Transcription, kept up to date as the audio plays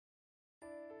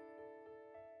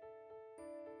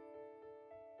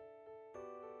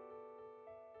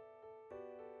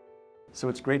So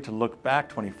it's great to look back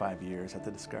 25 years at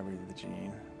the discovery of the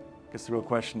gene. I guess the real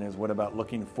question is, what about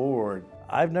looking forward?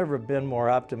 I've never been more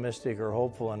optimistic or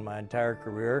hopeful in my entire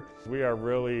career. We are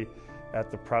really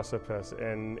at the precipice,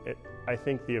 and I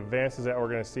think the advances that we're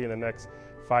going to see in the next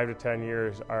 5 to 10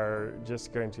 years are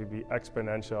just going to be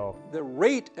exponential. The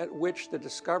rate at which the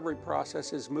discovery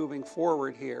process is moving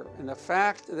forward here, and the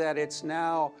fact that it's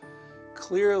now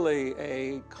clearly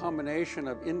a combination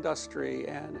of industry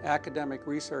and academic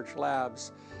research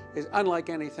labs, is unlike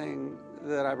anything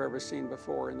that I've ever seen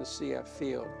before in the CF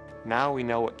field. Now we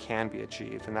know what can be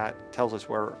achieved, and that tells us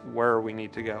where we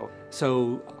need to go.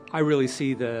 So I really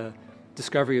see the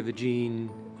discovery of the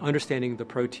gene, understanding the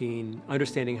protein,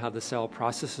 understanding how the cell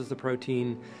processes the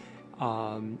protein,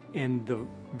 and the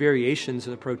variations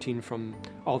of the protein from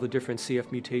all the different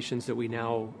CF mutations that we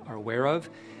now are aware of.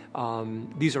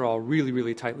 These are all really,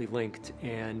 really tightly linked,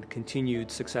 and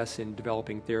continued success in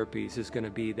developing therapies is going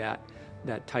to be that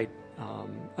tight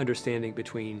understanding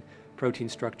between protein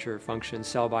structure, function,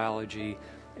 cell biology,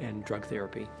 and drug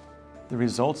therapy. The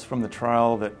results from the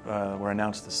trial that were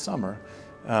announced this summer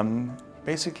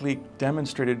basically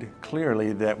demonstrated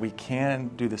clearly that we can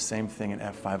do the same thing in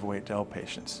F508del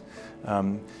patients.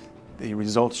 The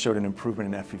results showed an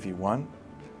improvement in FEV1,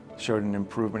 showed an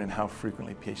improvement in how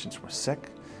frequently patients were sick.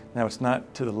 Now, it's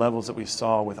not to the levels that we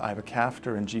saw with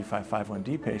ivacaftor and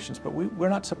G551D patients, but we're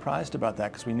not surprised about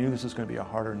that because we knew this was going to be a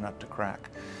harder nut to crack.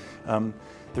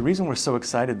 The reason we're so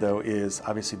excited, though, is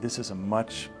obviously this is a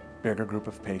much bigger group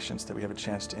of patients that we have a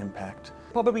chance to impact.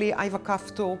 Probably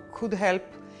ivacaftor could help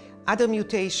other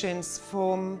mutations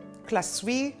from class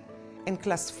 3 and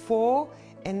class 4,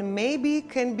 and maybe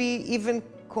can be even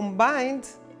combined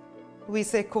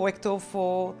with a corrector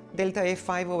for delta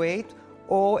F508,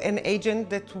 or an agent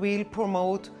that will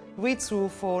promote read-through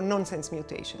for nonsense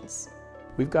mutations.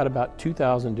 We've got about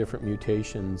 2,000 different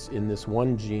mutations in this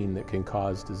one gene that can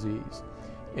cause disease.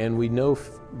 And we know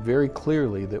very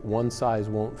clearly that one size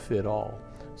won't fit all.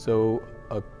 So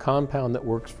a compound that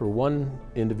works for one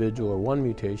individual or one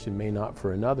mutation may not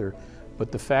for another,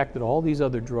 but the fact that all these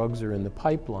other drugs are in the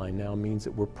pipeline now means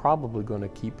that we're probably going to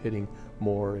keep hitting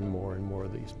more and more and more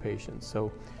of these patients.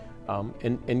 So,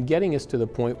 and getting us to the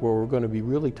point where we're going to be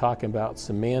really talking about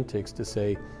semantics to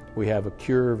say we have a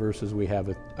cure versus we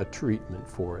have a treatment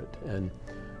for it. And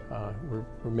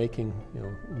we're making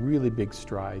really big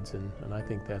strides, and I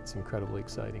think that's incredibly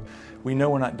exciting. We know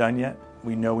we're not done yet.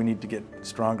 We know we need to get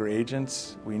stronger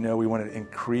agents. We know we want to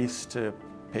increase to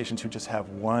patients who just have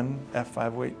one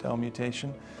F508del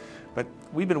mutation. But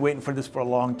we've been waiting for this for a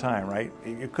long time, right?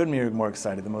 You couldn't be more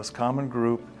excited. The most common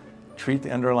group, treat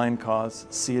the underlying cause,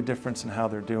 see a difference in how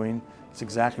they're doing. It's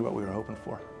exactly what we were hoping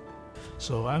for.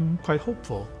 So I'm quite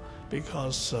hopeful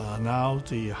because now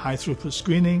the high throughput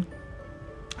screening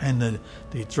and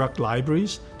the drug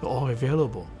libraries, they're all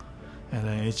available. And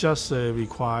it just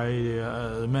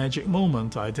requires a magic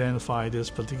moment to identify this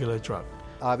particular drug.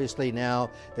 Obviously now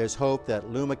there's hope that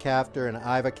lumacaftor and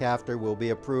ivacaftor will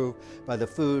be approved by the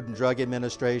Food and Drug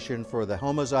Administration for the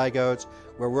homozygotes.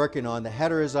 We're working on the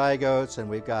heterozygotes, and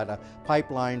we've got a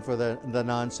pipeline for the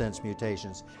nonsense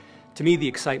mutations. To me, the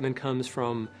excitement comes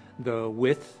from the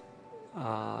width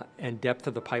and depth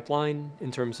of the pipeline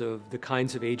in terms of the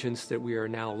kinds of agents that we are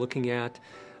now looking at,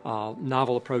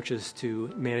 novel approaches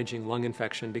to managing lung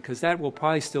infection, because that will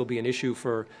probably still be an issue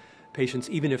for patients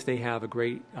even if they have a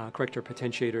great corrector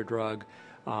potentiator drug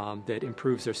that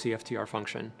improves their CFTR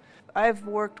function. I've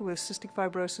worked with cystic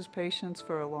fibrosis patients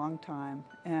for a long time,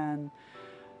 and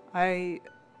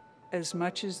as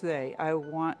much as I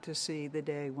want to see the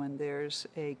day when there's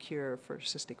a cure for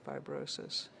cystic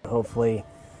fibrosis. Hopefully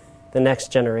the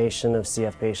next generation of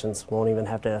CF patients won't even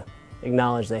have to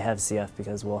acknowledge they have CF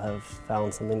because we'll have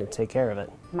found something to take care of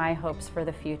it. My hopes for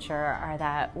the future are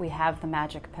that we have the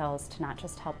magic pills to not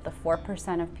just help the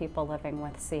 4% of people living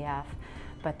with CF,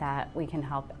 but that we can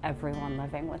help everyone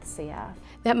living with CF.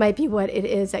 That might be what it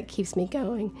is that keeps me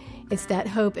going. It's that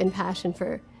hope and passion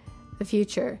for the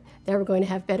future, that we're going to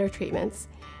have better treatments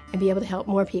and be able to help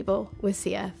more people with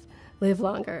CF live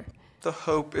longer. The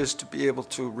hope is to be able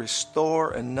to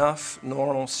restore enough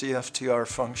normal CFTR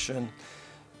function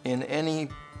in any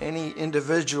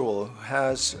individual who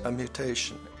has a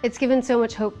mutation. It's given so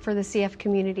much hope for the CF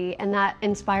community, and that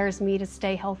inspires me to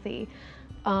stay healthy,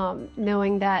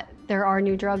 knowing that there are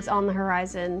new drugs on the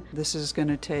horizon. This is going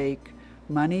to take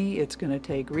money, it's going to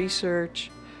take research,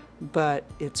 but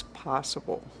it's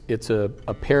possible. It's a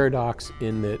paradox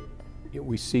in that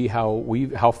we see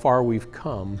how far we've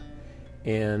come,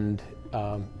 and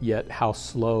yet how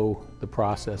slow the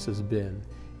process has been.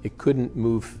 It couldn't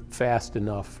move fast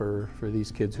enough for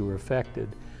these kids who were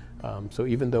affected. So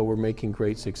even though we're making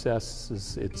great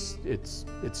successes, it's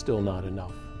still not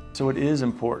enough. So it is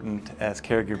important as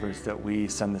caregivers that we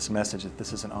send this message that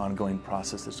this is an ongoing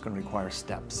process that's going to require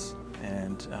steps,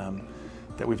 and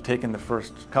that we've taken the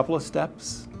first couple of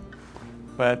steps,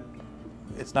 but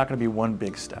it's not going to be one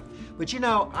big step. But you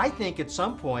know, I think at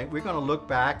some point we're going to look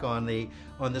back on the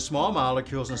small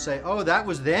molecules and say, oh, that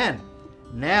was then.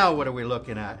 Now what are we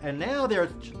looking at? And now there are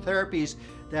therapies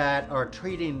that are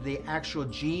treating the actual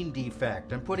gene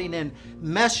defect and putting in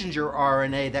messenger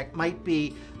RNA that might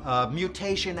be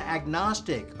mutation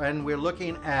agnostic, and we're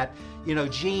looking at, you know,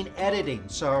 gene editing,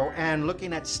 and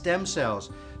looking at stem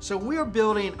cells. So we're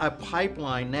building a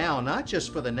pipeline now, not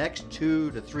just for the next 2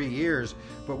 to 3 years,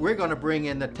 but we're going to bring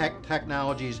in the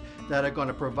technologies that are going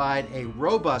to provide a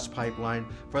robust pipeline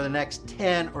for the next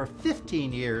 10 or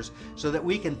 15 years, so that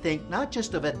we can think not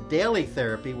just of a daily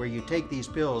therapy where you take these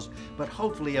pills, but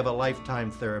hopefully of a lifetime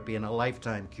therapy and a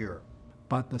lifetime cure.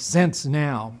 But the sense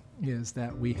now is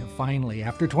that we have finally,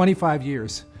 after 25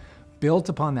 years, built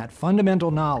upon that fundamental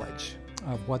knowledge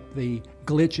of what the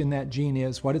glitch in that gene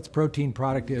is, what its protein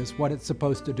product is, what it's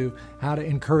supposed to do, how to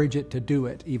encourage it to do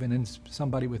it, even in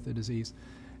somebody with the disease.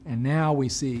 And now we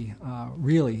see,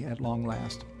 really at long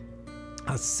last,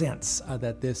 a sense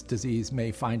that this disease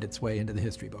may find its way into the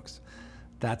history books.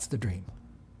 That's the dream.